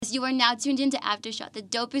Yes, you are now tuned into Aftershock, the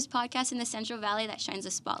dopest podcast in the Central Valley that shines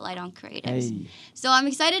a spotlight on creatives. Hey. So I'm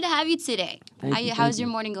excited to have you today. How's your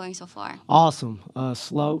you. morning going so far? Awesome.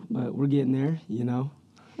 Slow, but we're getting there, you know.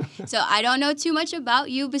 So I don't know too much about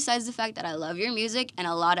you besides the fact that I love your music, and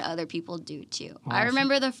a lot of other people do too. Awesome. I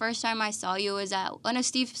remember the first time I saw you was at one of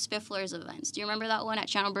Steve Spiffler's events. Do you remember that one at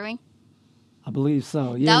Channel Brewing? I believe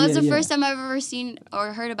so. Yeah, that was the first time I've ever seen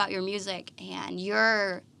or heard about your music, and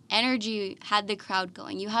your energy had the crowd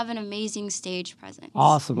going. You have an amazing stage presence.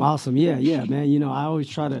 Awesome. Yeah, man. You know, I always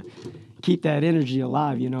try to keep that energy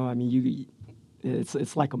alive. You know, I mean,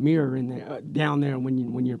 it's like a mirror in there, down there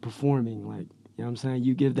when you're performing. Like, you know what I'm saying?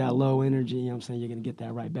 You give that low energy, you know what I'm saying? You're gonna get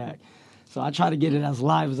that right back. So I try to get it as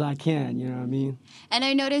live as I can. You know what I mean? And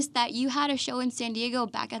I noticed that you had a show in San Diego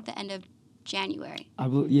back at the end of January. I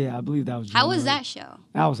believe that was January. How was that show?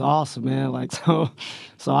 That was awesome, man. Like, so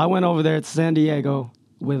I went over there to San Diego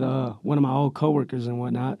with one of my old coworkers and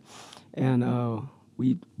whatnot, and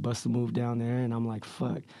we busted a move down there, and I'm like,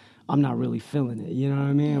 fuck, I'm not really feeling it. You know what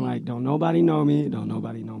I mean? Like, don't nobody know me, don't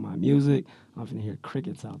nobody know my music. I'm finna hear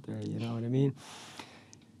crickets out there. You know what I mean?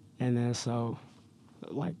 And then so,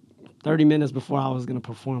 like, 30 minutes before I was going to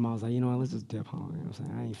perform, I was like, you know what, let's just dip home. You know what I'm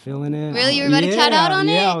saying? I ain't feeling it. Really? You were about to cut out on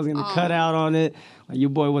it? Yeah, I was going to cut out on it. Like,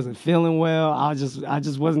 your boy wasn't feeling well. I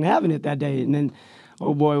just wasn't having it that day. And then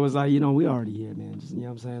old boy was like, you know, we already here, man. Just, you know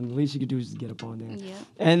what I'm saying? The least you could do is just get up on there. Yeah.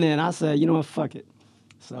 And then I said, you know what, fuck it.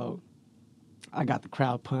 So I got the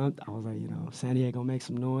crowd pumped. I was like, you know, San Diego, make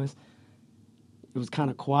some noise. It was kind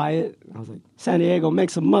of quiet. I was like, San Diego, make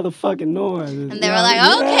some motherfucking noise. And they were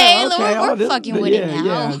like, okay, we're fucking with it now.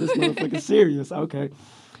 Yeah, this motherfucker's serious. Okay.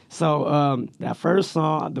 So the first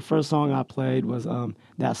song I played was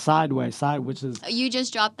that Sideways, which is... You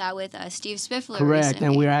just dropped that with Steve Spiffler Correct, recently.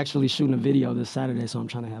 and we're actually shooting a video this Saturday, so I'm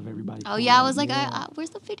trying to have everybody... Oh, yeah, I was like, where's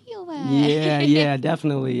the video at? Yeah,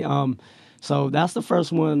 definitely. So that's the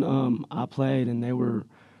first one I played, and they were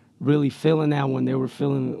really feeling that one. They were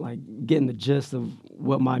feeling, like, getting the gist of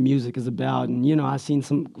what my music is about. And, you know, I seen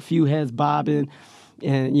some few heads bobbing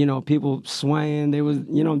and, you know, people swaying. They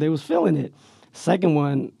was feeling it. Second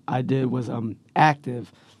one I did was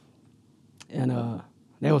Active. And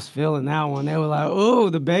they was feeling that one. They were like,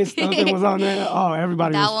 oh, the bass thumping was on there. Oh,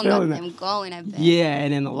 everybody was feeling that. That one got them going, I bet. Yeah,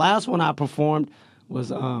 and then the last one I performed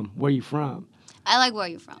was Where You From? I like Where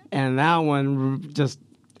You From. And that one just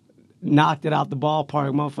knocked it out the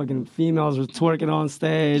ballpark. Motherfucking females were twerking on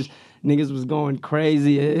stage. Niggas was going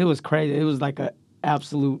crazy. It was crazy. It was like an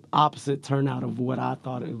absolute opposite turnout of what I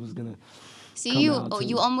thought it was going to See,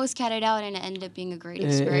 you almost cut it out and it ended up being a great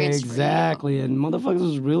experience Exactly. for you. And motherfuckers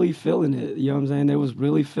was really feeling it. You know what I'm saying? They was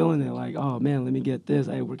really feeling it. Like, oh, man, let me get this.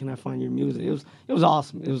 Hey, where can I find your music? It was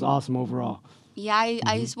awesome. It was awesome overall. Yeah,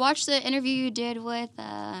 I watched the interview you did with...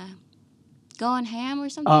 Going Ham or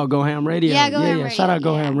something? Oh, Go Ham Radio. Yeah, Go Ham Radio. Shout out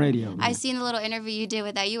Go Ham Radio. Man. I seen the little interview you did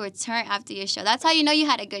with that. You were turned after your show. That's how you know you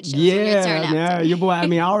had a good show. Yeah, your boy. I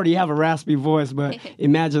mean, I already have a raspy voice, but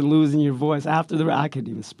imagine losing your voice after I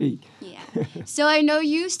couldn't even speak. Yeah. So I know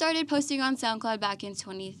you started posting on SoundCloud back in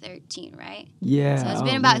 2013, right? Yeah. So it's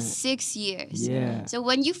been about 6 years. Yeah. So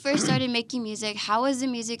when you first started making music, how was the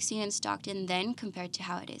music scene in Stockton then compared to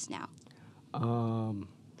how it is now?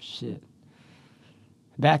 Shit.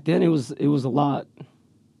 Back then, it was a lot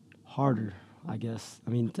harder, I guess. I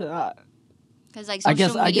mean, because like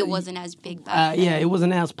social media wasn't as big back then. Yeah, it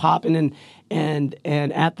wasn't as popping, and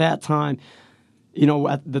at that time, you know,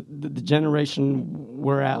 at the generation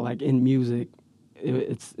we're at, like in music,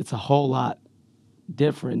 it's a whole lot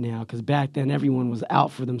different now. Because back then, everyone was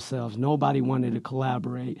out for themselves. Nobody wanted to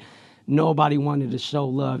collaborate. Nobody wanted to show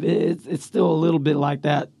love. It's still a little bit like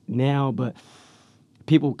that now, but.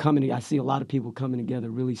 I see a lot of people coming together,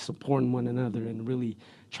 really supporting one another, and really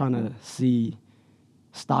trying to see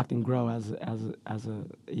Stockton grow as a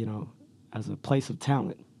place of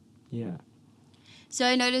talent. Yeah. So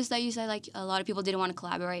I noticed that you said like a lot of people didn't want to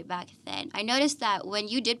collaborate back then. I noticed that when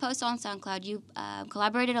you did post on SoundCloud, you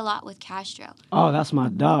collaborated a lot with Castro. Oh, that's my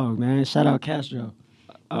dog, man! Shout out Castro.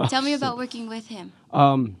 Tell me about working with him.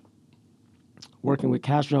 Working with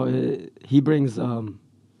Castro, he brings.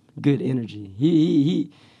 Good energy.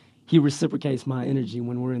 He reciprocates my energy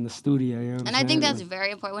when we're in the studio. You know what and I think that's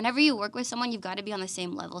very important. Whenever you work with someone, you've got to be on the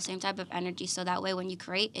same level, same type of energy, so that way when you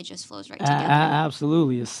create, it just flows right together.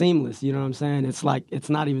 Absolutely, it's seamless. You know what I'm saying? It's like it's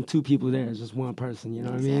not even two people there; it's just one person. You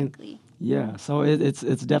know what I mean? Exactly. Yeah. So it's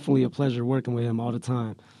definitely a pleasure working with him all the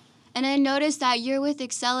time. And I noticed that you're with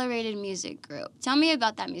Accelerated Music Group. Tell me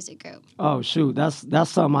about that music group. Oh, shoot. That's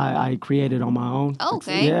something I created on my own. Oh,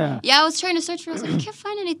 okay. Yeah, I was trying to search for it. I was like, I can't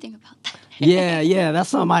find anything about that. Yeah. That's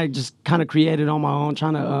something I just kind of created on my own,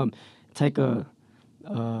 trying to take a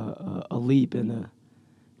a leap in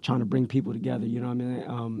trying to bring people together. You know what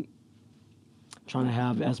I mean? Trying to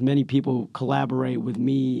have as many people collaborate with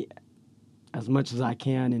me as much as I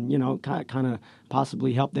can, and kind of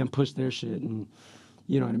possibly help them push their shit, and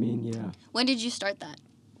you know what I mean? Yeah. When did you start that?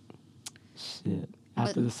 Shit.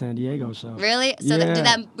 After the San Diego show. Really? So Yeah. did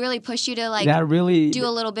that really push you to that really do a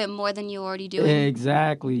little bit more than you were already doing?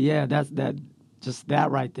 Exactly. Yeah. Just that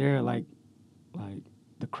right there. Like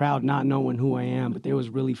the crowd not knowing who I am, but they was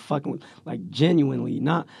really fucking with, like genuinely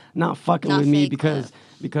not fucking Not with me fake,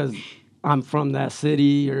 because I'm from that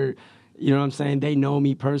city, or you know what I'm saying, they know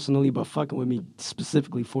me personally, but fucking with me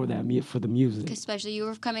specifically for the music. Especially you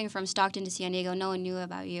were coming from Stockton to San Diego, no one knew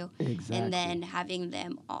about you. Exactly. And then having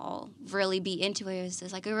them all really be into it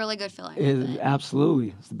was like a really good feeling.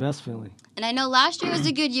 Absolutely. It's the best feeling. And I know last year was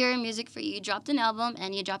a good year in music for you. You dropped an album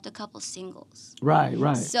and you dropped a couple singles. Right.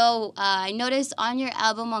 So I noticed on your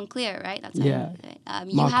album Montclair, right? That's yeah.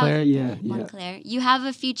 Montclair, yeah. Montclair. You have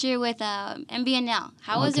a feature with MBNL.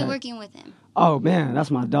 How was it working with him? Oh man,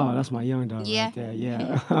 that's my dog. That's my young dog Yeah. right there.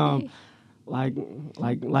 Yeah.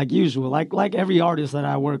 Like usual. Like every artist that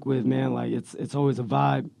I work with, man. Like it's always a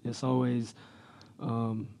vibe. It's always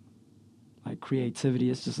like creativity.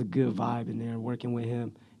 It's just a good vibe in there working with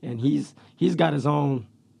him. And he's got his own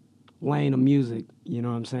lane of music. You know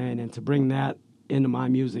what I'm saying? And to bring that into my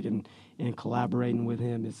music and collaborating with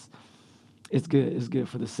him, it's good. It's good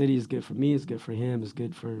for the city. It's good for me. It's good for him. It's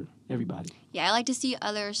good for everybody. Yeah, I like to see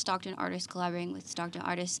other Stockton artists collaborating with Stockton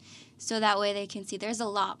artists, so that way they can see there's a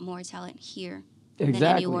lot more talent here than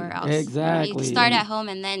anywhere else. Exactly. You can start at home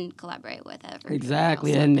and then collaborate with everyone.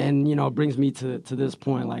 Exactly, else. and it brings me to this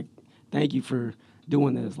point. Like, thank you for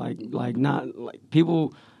doing this. Like not like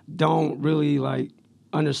people don't really like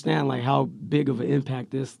understand like how big of an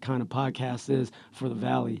impact this kind of podcast is for the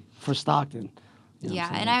Valley, for Stockton. You know yeah,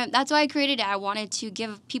 and that's why I created it. I wanted to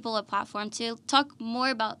give people a platform to talk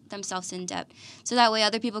more about themselves in depth, so that way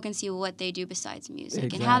other people can see what they do besides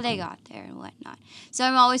music and how they got there and whatnot. So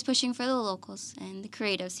I'm always pushing for the locals and the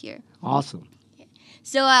creatives here. Awesome. Yeah.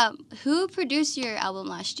 So who produced your album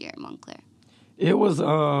last year, Montclair? It was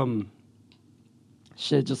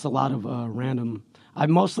just a lot of random. I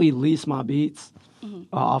mostly lease my beats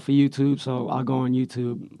off of YouTube, so I'll go on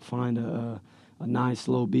YouTube, find a nice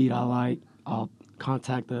little beat I like. I'll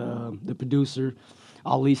contact the producer.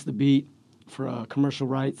 I'll lease the beat for commercial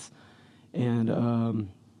rights, and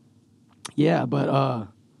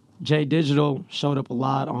Jay Digital showed up a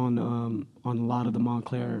lot on a lot of the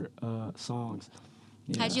Montclair songs.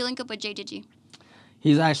 Yeah. How'd you link up with Jay Digi?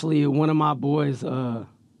 He's actually one of my boys'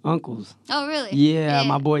 uncles. Oh, really? Yeah,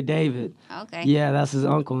 my boy David. Okay. Yeah, that's his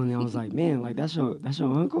uncle, and I was like, man, like that's your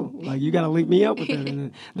uncle. Like you gotta link me up with him. And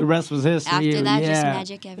then the rest was history. After that, just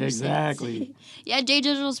magic ever exactly. since. Yeah, Jay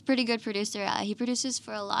Digital's a pretty good producer. He produces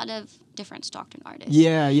for a lot of different Stockton artists.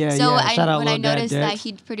 Yeah. So Shout out when I Lil Dad noticed Dex. that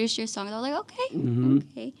he'd produced your song, I was like, okay, Mm-hmm.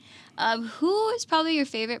 okay. Who is probably your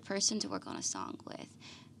favorite person to work on a song with?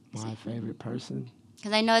 My favorite person.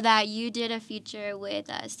 Because I know that you did a feature with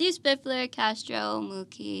Steve Spiffler, Castro,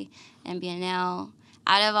 Mookie, and BNL.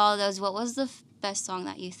 Out of all those, what was the best song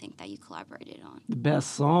that you think that you collaborated on? The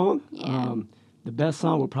best song? Yeah. The best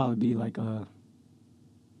song would probably be like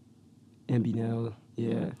MBNL.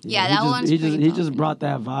 Yeah. Yeah, that one's he pretty just poppin'. brought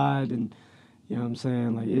that vibe, and you know what I'm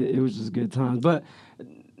saying? Like it was just good times. But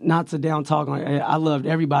not to down talk, like I loved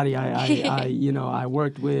everybody I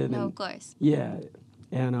worked with. No, and, of course. Yeah.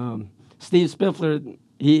 And Steve Spiffler,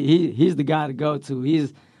 he's the guy to go to.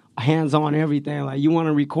 He's hands on everything. Like you want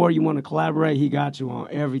to record, you want to collaborate, he got you on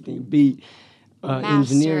everything. Beat,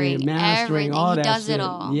 engineering, mastering, everything. all He that does shit. it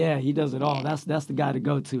all. Yeah, he does it all. Yeah. That's the guy to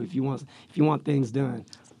go to if you want things done.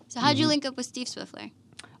 So how'd you link up with Steve Spiffler?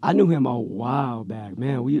 I knew him a while back,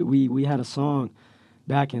 man. We had a song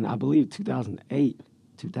back in I believe 2008.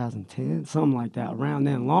 2010, something like that, around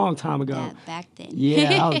then, long time ago. Yeah, back then.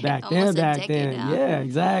 Yeah, I was back then, Almost a back decade then. now. Yeah,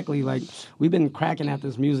 exactly. Like we've been cracking at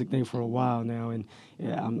this music thing for a while now, and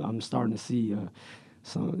yeah, I'm starting to see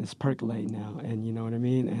some it's percolating now, and you know what I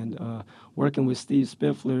mean. And working with Steve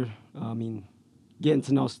Spiffler, I mean, getting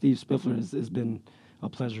to know Steve Spiffler has been a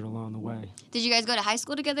pleasure along the way. Did you guys go to high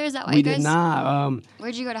school together? Is that why We you guys? did not.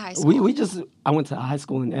 Where'd you go to high school? I went to high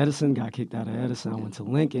school in Edison, got kicked out of Edison. I went to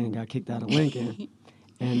Lincoln, got kicked out of Lincoln.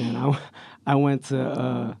 And then I went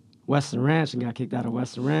to Western Ranch and got kicked out of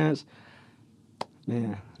Western Ranch.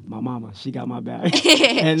 Man, my mama, she got my back.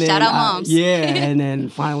 And then Shout out moms. Yeah, and then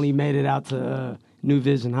finally made it out to New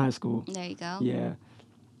Vision High School. There you go. Yeah.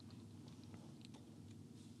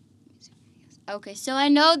 Okay, so I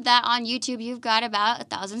know that on YouTube you've got about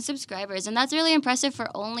 1,000 subscribers, and that's really impressive for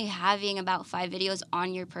only having about 5 videos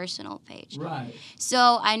on your personal page. Right.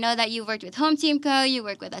 So I know that you've worked with Home Team Co., you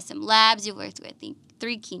work with SM Labs, you worked with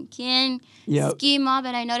Three King Kin, Yep. Ski Mob,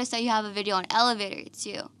 and I noticed that you have a video on Elevator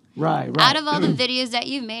too. Right. Out of all the videos that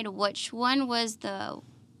you've made, which one was the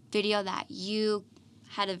video that you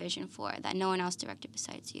had a vision for that no one else directed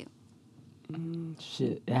besides you?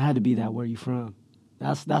 Shit, it had to be that Where You From.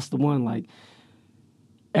 That's the one. Like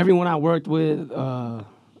everyone I worked with, all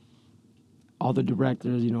the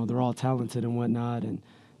directors, you know, they're all talented and whatnot, and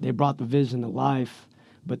they brought the vision to life.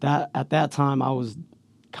 But that at that time, I was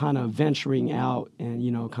kind of venturing out and,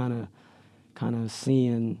 you know, kind of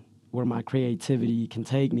seeing where my creativity can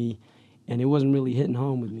take me, and it wasn't really hitting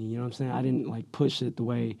home with me. You know what I'm saying? I didn't like push it the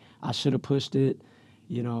way I should have pushed it,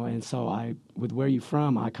 you know. And so with Where You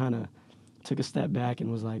From, I kind of took a step back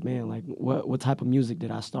and was like, man, like what type of music did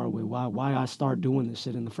I start with? Why I start doing this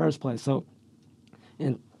shit in the first place? So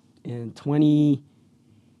in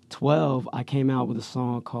 2012, I came out with a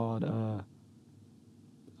song called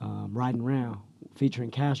Riding Round featuring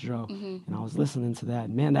Castro, and I was listening to that.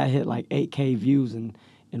 Man, that hit like 8K views in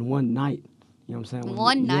one night. You know what I'm saying?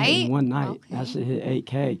 One night? Yeah, in one night. Okay. That shit hit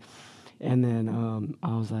 8K. And then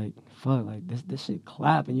I was like, fuck, like this shit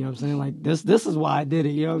clapping, you know what I'm saying? Like this is why I did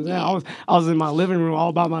it, you know what I'm saying? I was in my living room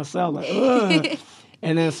all by myself, like, ugh.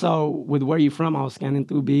 And then so with Where You From, I was scanning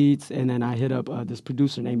through beats, and then I hit up this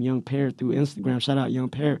producer named Young Pear through Instagram. Shout out Young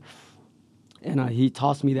Pear. And he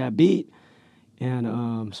tossed me that beat.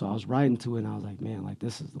 And so I was writing to it, and I was like, man, like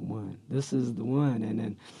this is the one. This is the one. And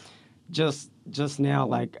then just now,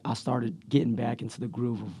 like I started getting back into the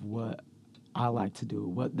groove of what I like to do,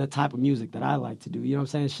 what the type of music that I like to do. You know what I'm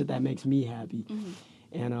saying? Shit that makes me happy.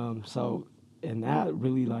 And and that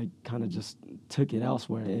really like kind of just took it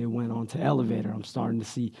elsewhere. It went on to Elevator. I'm starting to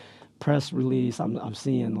see press release. I'm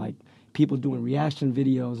seeing like people doing reaction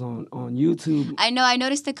videos on YouTube. I know. I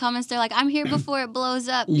noticed the comments. They're like, I'm here before it blows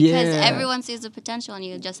up, because Yeah. everyone sees the potential in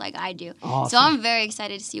you just like I do. Awesome. So I'm very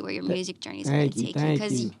excited to see where your music journey is going to take you, thank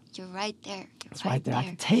because you. you're right there. It's right there. I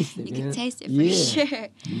can taste it, You man. can taste it for Yeah. sure.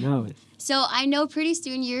 You know it. So I know pretty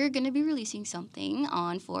soon you're going to be releasing something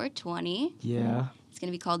on 420. Yeah. It's going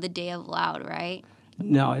to be called The Day of Loud, right?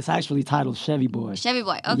 No, it's actually titled Chevy Boy. Chevy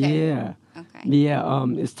Boy. Okay. Yeah. Okay. Yeah.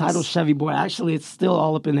 It's titled Chevy Boy. Actually, it's still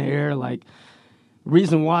all up in the air. Like,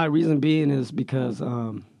 reason being is because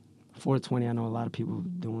 420. I know a lot of people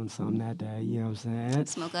doing something that day. You know what I'm saying?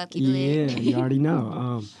 Smoke up, keep it lit. Yeah, you already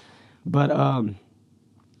know.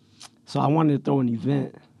 So I wanted to throw an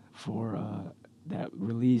event for that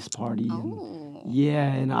release party. Oh.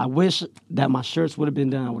 And I wish that my shirts would have been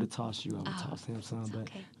done. I would have tossed you. I would have tossed him some, but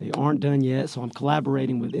okay. they aren't done yet. So I'm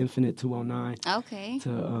collaborating with Infinite 209 Okay.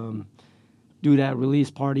 to do that release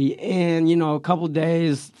party. And, you know, a couple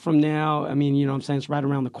days from now, I mean, you know what I'm saying, it's right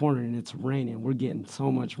around the corner and it's raining. We're getting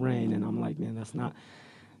so much rain. And I'm like, man, that's not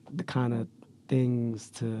the kind of things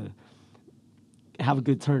to have a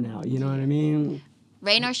good turnout. You know what I mean?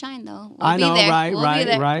 Rain or shine, though. I know, be there. right, We'll be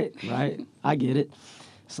there. right. I get it.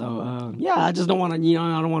 So, yeah, I just don't want to, you know,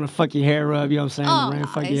 I don't want to fuck your hair up, you know what I'm saying? Oh, The rain no,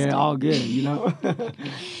 fuck it's your hair, still- all good, you know?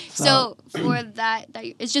 So for that,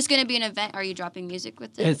 it's just going to be an event. Are you dropping music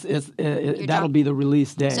with it? That'll be the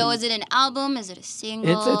release day. So is it an album? Is it a single?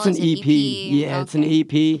 It's an Is it EP. Yeah, it's an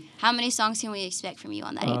EP. How many songs can we expect from you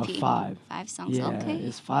on that EP? 5. 5 songs, Yeah, okay.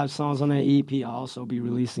 it's 5 songs on that EP. I'll also be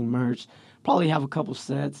releasing merch. Probably have a couple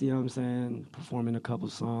sets, you know what I'm saying? Performing a couple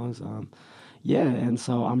songs. And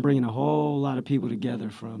so I'm bringing a whole lot of people together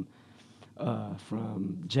from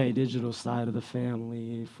J Digital side of the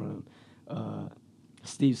family, from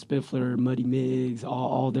Steve Spiffler, Muddy Miggs,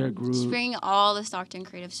 all their group. Just bring all the Stockton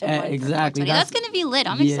creatives to one for exactly. 420. That's going to be lit.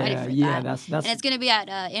 I'm excited for that. That's and it's going to be at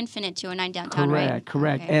Infinite 209 downtown, right?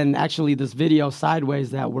 Correct. Okay. And actually, this video Sideways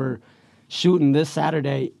that we're shooting this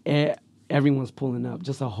Saturday, everyone's pulling up.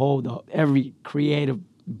 Just every creative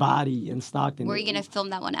body in Stockton. Where are you going to film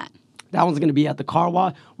that one at? That one's going to be at the car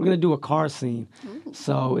wash. We're going to do a car scene. Ooh.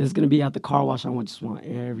 So it's going to be at the car wash. Just want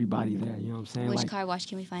everybody there. You know what I'm saying? Which car wash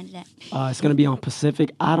can we find it at? It's going to be on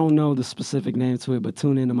Pacific. I don't know the specific name to it, but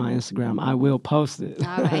tune into my Instagram. I will post it.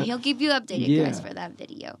 All right. He'll keep you updated, guys, for that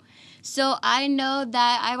video. So I know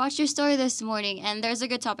that I watched your story this morning, and there's a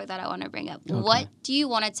good topic that I want to bring up. Okay. What do you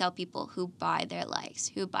want to tell people who buy their likes,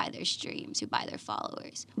 who buy their streams, who buy their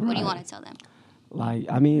followers? What do you want to tell them?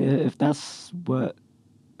 Like, I mean, if that's what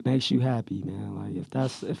makes you happy, man. Like, if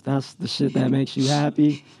that's the shit that makes you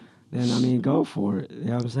happy, then, I mean, go for it. You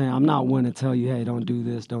know what I'm saying? I'm not one to tell you, hey, don't do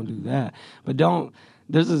this, don't do that. But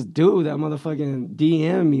there's this dude that motherfucking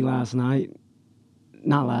DM'd me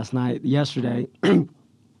yesterday.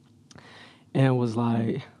 and was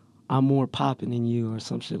like, I'm more popping than you or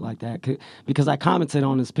some shit like that. Because I commented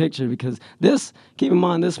on this picture because keep in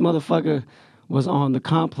mind, this motherfucker was on the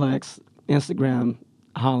Complex Instagram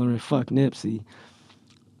hollering fuck Nipsey.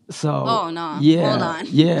 So Oh no. Hold yeah, on.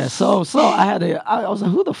 yeah. So I was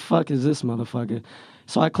like, who the fuck is this motherfucker?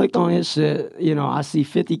 So I clicked on his shit. You know, I see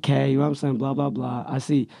 50K. You know what I'm saying? Blah blah blah. I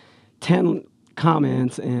see 10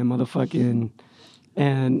 comments and motherfucking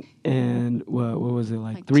and what was it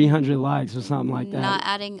like 300 likes or something like that. Not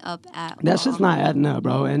adding up at That's all. just not adding up,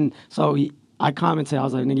 bro. And so I commented. I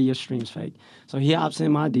was like, nigga, your stream's fake. So he hops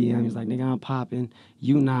in my DM. He's like, nigga, I'm popping.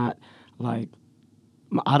 You not like.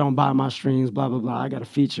 I don't buy my streams, blah, blah, blah. I got a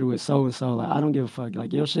feature with so-and-so. Like, I don't give a fuck.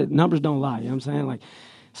 Like, your shit, numbers don't lie. You know what I'm saying? Like,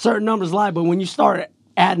 certain numbers lie, but when you start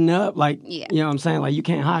adding up, like, Yeah. you know what I'm saying? Like, you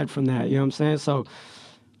can't hide from that. You know what I'm saying? So,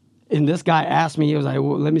 and this guy asked me, he was like,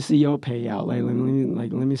 well, let me see your payout.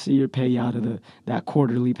 Let me see your payout of that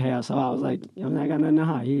quarterly payout. So I was like, you know, I got nothing to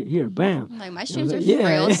hide. Here, bam. Like, my streams are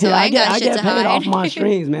yeah, real, so I ain't got shit get to paid hide. off my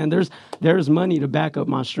streams, man. There's money to back up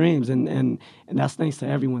my streams, and that's thanks to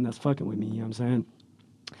everyone that's fucking with me. You know what I'm saying?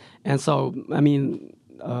 And so, I mean,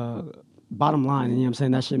 bottom line, you know what I'm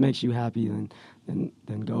saying, that shit makes you happy, then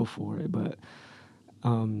go for it. But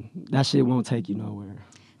that shit won't take you nowhere.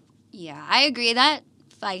 Yeah, I agree that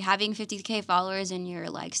like having 50K followers and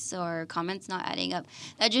your likes or comments not adding up,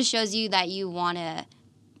 that just shows you that you want to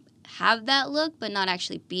have that look, but not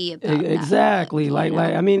actually be about exactly. that look,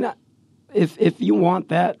 I mean, if you want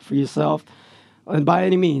that for yourself, and by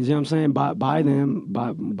any means, you know what I'm saying? Buy them,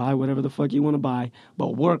 buy whatever the fuck you want to buy,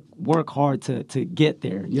 but work hard to get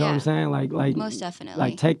there. You know what I'm saying? Like most definitely.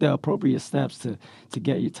 Like take the appropriate steps to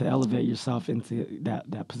elevate yourself into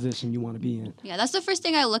that position you want to be in. Yeah, that's the first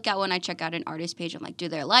thing I look at when I check out an artist page. I'm like, do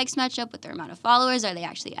their likes match up with their amount of followers? Are they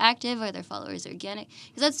actually active? Are their followers organic?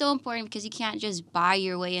 Because that's so important because you can't just buy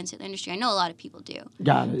your way into the industry. I know a lot of people do.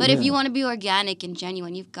 Got it. But if you want to be organic and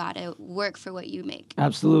genuine, you've got to work for what you make.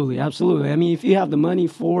 Absolutely. I mean, if you have the money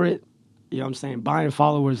for it, you know what I'm saying, buying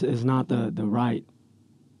followers is not the right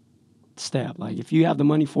step. Like if you have the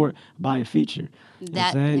money for it, buy a feature.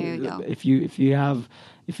 There you go. If you have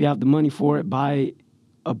the money for it, buy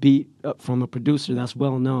a beat from a producer that's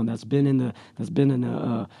well known, that's been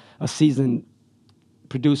a seasoned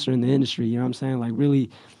producer in the industry. You know what I'm saying? Like really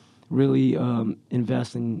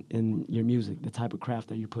invest in your music, the type of craft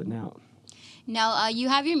that you're putting out. Now, you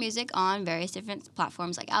have your music on various different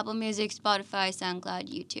platforms like Apple Music, Spotify, SoundCloud,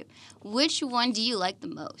 YouTube. Which one do you like the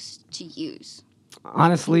most to use?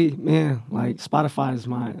 Honestly, man, like Spotify is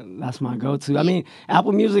that's my go-to. I mean,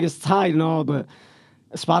 Apple Music is tight and all, but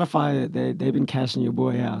Spotify, they've been cashing your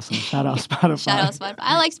boy out. So shout out Spotify. Shout out Spotify.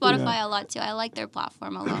 I like Spotify a lot too. I like their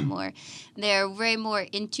platform a lot more. They're way more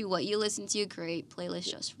into what you listen to, create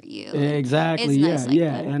playlists just for you. Exactly. It's nice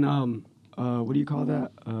yeah. That. And what do you call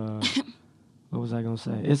that? What was I gonna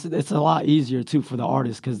say? It's a lot easier too for the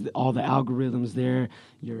artist because all the algorithms there,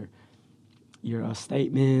 your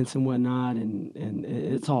statements and whatnot, and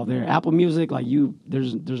it's all there. Apple Music, like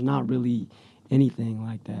there's not really anything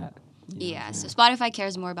like that. Yeah, so Spotify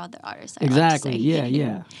cares more about the artist. Exactly. Like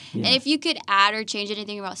Yeah. And if you could add or change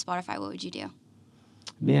anything about Spotify, what would you do?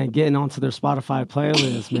 Man, getting onto their Spotify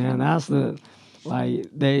playlist, man, that's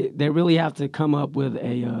they really have to come up with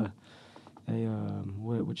a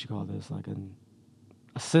what you call this, like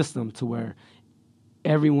a system to where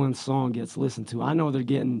everyone's song gets listened to. I know they're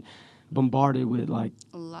getting bombarded with like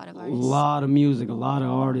a lot of music, a lot of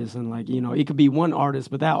artists, and like, you know, it could be one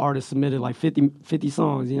artist, but that artist submitted like 50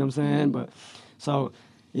 songs, you know what I'm saying? Mm-hmm. But so,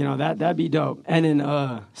 you know, that'd be dope. And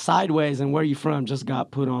then Sideways and Where You From just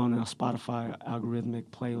got put on a Spotify algorithmic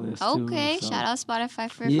playlist too. Okay, so. Shout out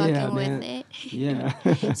Spotify for Yeah, fucking man. with it.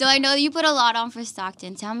 Yeah. So I know you put a lot on for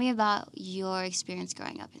Stockton. Tell me about your experience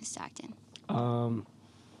growing up in Stockton.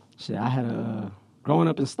 I had growing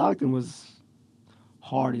up in Stockton was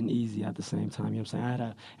hard and easy at the same time. You know what I'm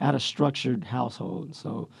saying? I had a structured household,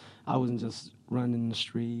 so I wasn't just running the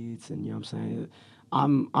streets. And you know what I'm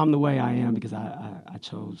saying? I'm the way I am because I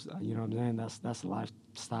chose. You know what I'm saying? That's the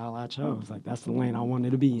lifestyle I chose. Like that's the lane I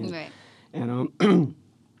wanted to be in. Right. And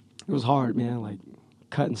it was hard, man. Like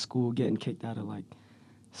cutting school, getting kicked out of like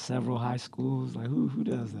several high schools. Like who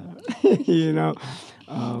does that? You know.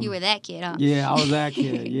 You were that kid, huh? Yeah, I was that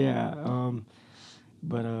kid. Yeah.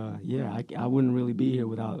 But I wouldn't really be here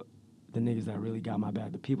without the niggas that really got my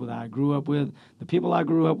back. The people that I grew up with,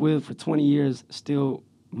 for 20 years, still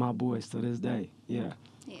my boys to this day. Yeah.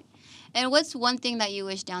 And what's one thing that you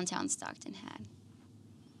wish downtown Stockton had?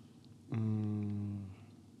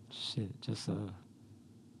 Just a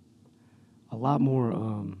lot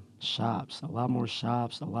more shops, a lot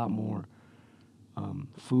more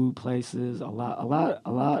food places, a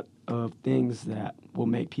lot of things that will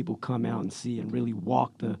make people come out and see and really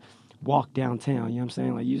walk downtown. You know what I'm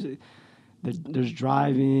saying? Like usually there's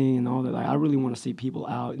driving and all that. Like I really want to see people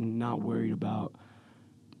out and not worried about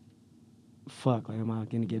fuck. Like am I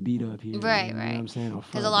gonna get beat up here? Right, You know right. what I'm saying?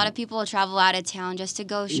 Because a lot of people travel out of town just to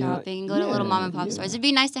go shopping, go to little mom and pop stores. It'd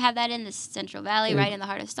be nice to have that in the Central Valley, right in the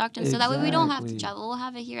heart of Stockton, so that way we don't have to travel. We'll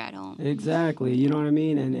have it here at home. Exactly. You know what I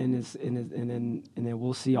mean? And then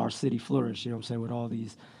we'll see our city flourish. You know what I'm saying?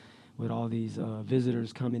 With all these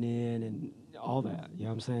visitors coming in and all that. You know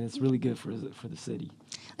what I'm saying? It's really good for the city.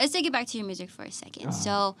 Let's take it back to your music for a second.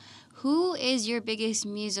 So, who is your biggest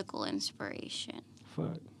musical inspiration?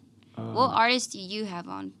 Fuck. What artists do you have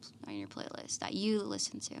on your playlist that you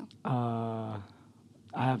listen to? I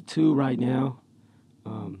have two right now.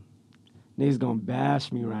 Niggas gonna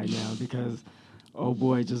bash me right now because, oh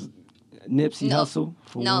boy, just Nipsey Hussle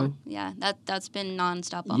for one. Yeah, that's been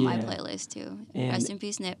nonstop on my playlist too. And rest in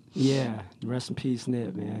peace, Nip. Yeah, rest in peace,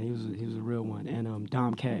 Nip. Man, he was a real one. And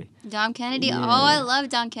Dom K. Dom Kennedy. Yeah. Oh, I love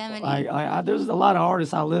Dom Kennedy. There's a lot of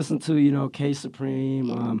artists I listen to. You know, K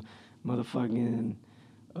Supreme, motherfucking.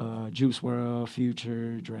 Juice WRLD,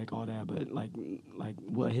 Future, Drake, all that, but like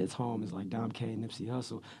what hits home is like Dom K and Nipsey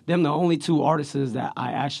Hussle. Them the only two artists that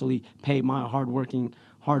I actually paid my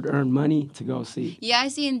hard-earned money to go see. Yeah, I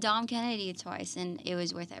seen Dom Kennedy twice, and it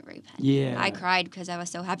was worth every penny. Yeah, I cried because I was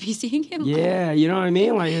so happy seeing him. Yeah, you know what I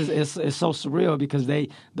mean? Like it's so surreal because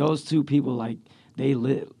those two people like they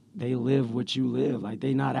live what you live. Like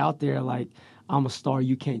they not out there like. I'm a star,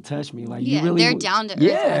 you can't touch me. Like you really, they're down to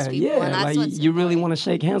earth people, and that's like what's you really want to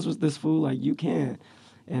shake hands with this fool, like you can,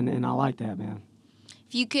 and I like that, man.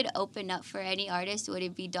 If you could open up for any artist, would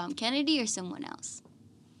it be Dom Kennedy or someone else?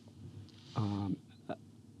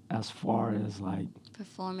 As far as like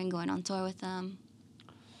performing, going on tour with them,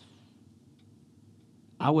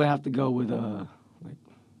 I would have to go with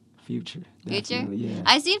Future. Future? Yeah.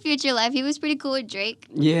 I seen Future live. He was pretty cool with Drake.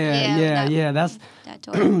 Yeah. That's that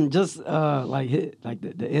tour. Just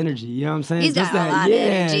the energy. You know what I'm saying? He's just got a lot of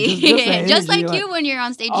energy. Just like you when you're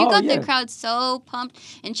on stage. You got the crowd so pumped.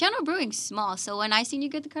 And Channel Brewing's small, so when I seen you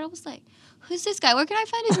get the crowd, I was like, who's this guy? Where can I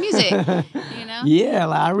find his music? You know? Yeah,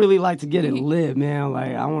 like I really like to get it lit, man.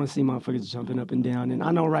 Like I want to see motherfuckers jumping up and down. And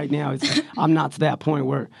I know right now I'm not to that point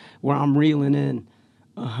where I'm reeling in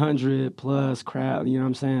 100+ crowd, you know what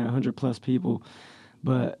I'm saying? 100+ people.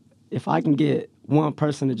 But if I can get one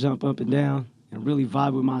person to jump up and down and really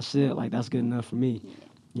vibe with my shit, like that's good enough for me.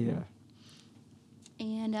 Yeah.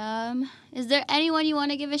 And is there anyone you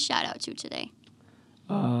want to give a shout out to today?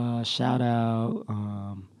 Shout out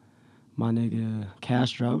my nigga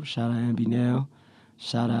Castro. Shout out MB Nail.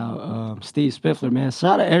 Shout out Steve Spiffler, man.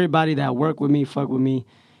 Shout out everybody that work with me, fuck with me.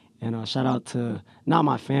 And shout out to not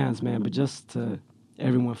my fans, man, but just to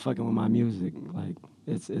everyone fucking with my music. Like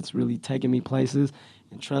it's really taking me places,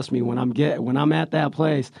 and trust me, when I'm at that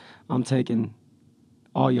place, I'm taking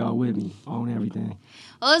all y'all with me on everything.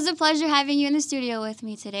 Well, it was a pleasure having you in the studio with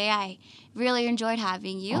me today. I really enjoyed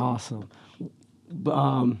having you. Awesome.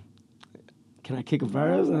 Can I kick a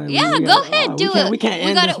verse? Yeah, go ahead, do it. We can't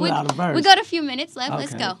end this without a verse. We got a few minutes left. Okay.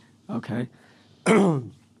 Let's go. Okay.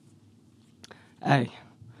 Hey.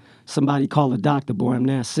 Somebody call a doctor, boy, I'm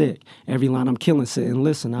that sick. Every line I'm killing, sit and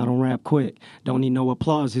listen, I don't rap quick. Don't need no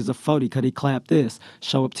applause, he's a 40, cause he clap this.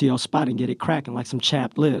 Show up to your spot and get it cracking like some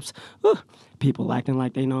chapped lips. People acting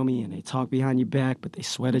like they know me and they talk behind your back, but they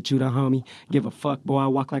swear that you the homie. Give a fuck, boy, I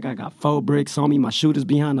walk like I got 4 bricks on me. My shooter's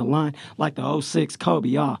behind the line like the 06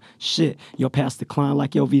 Kobe. Shit, your pass decline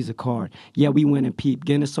like your Visa card. Yeah, we win and peep,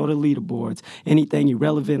 Guinness or the leaderboards. Anything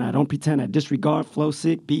irrelevant, I don't pretend I disregard. Flow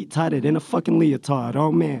sick, beat tighter than a fucking leotard.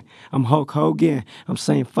 Oh man, I'm Hulk Hogan. I'm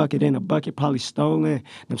saying fuck it in a bucket, probably stolen.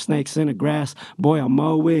 Them snakes in the grass, boy, I'm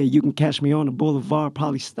mowing. You can catch me on the boulevard,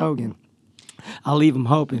 probably stoking. I leave him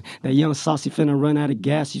hoping that young saucy finna run out of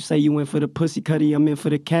gas. You say you in for the pussy cutty, I'm in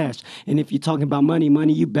for the cash. And if you talking about money,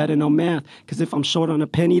 you better know math. Cause if I'm short on a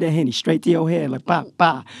penny, the henny straight to your head like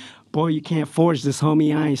bah. Boy, you can't forge this,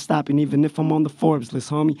 homie. I ain't stopping even if I'm on the Forbes list,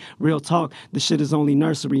 homie. Real talk, this shit is only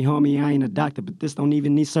nursery, homie. I ain't a doctor, but this don't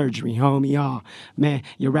even need surgery, homie. Man,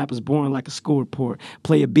 your rapper's boring like a school report.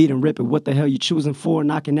 Play a beat and rip it. What the hell you choosing for?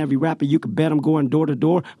 Knocking every rapper, you could bet I'm going door to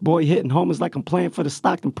door. Boy, hitting homers like I'm playing for the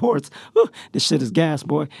Stockton Ports. This shit is gas,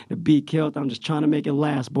 boy. The beat killed, I'm just trying to make it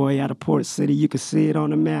last, boy. Out of Port City, you can see it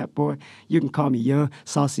on the map, boy. You can call me young,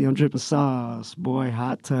 saucy, I'm dripping sauce, boy.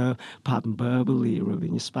 Hot tub, popping bubbly,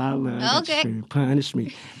 rubbing your spot. Okay. Punish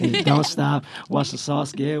me. And it don't stop. Watch the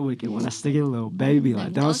sauce get wicked. When I stick it, little baby,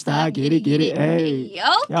 like, don't stop. Get it. Hey.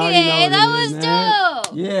 Okay, that was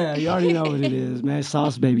dope. Yeah, you already know what it is, man.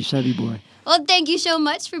 Sauce baby, Chevy boy. Well, thank you so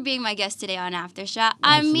much for being my guest today on Aftershock.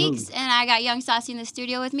 I'm Absolutely. Meeks, and I got Young Saucy in the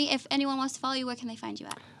studio with me. If anyone wants to follow you, where can they find you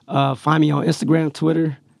at? Find me on Instagram,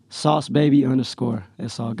 Twitter, saucebaby_.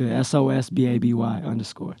 It's all good. SOSBABY_.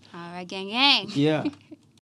 All right, gang, gang. Yeah.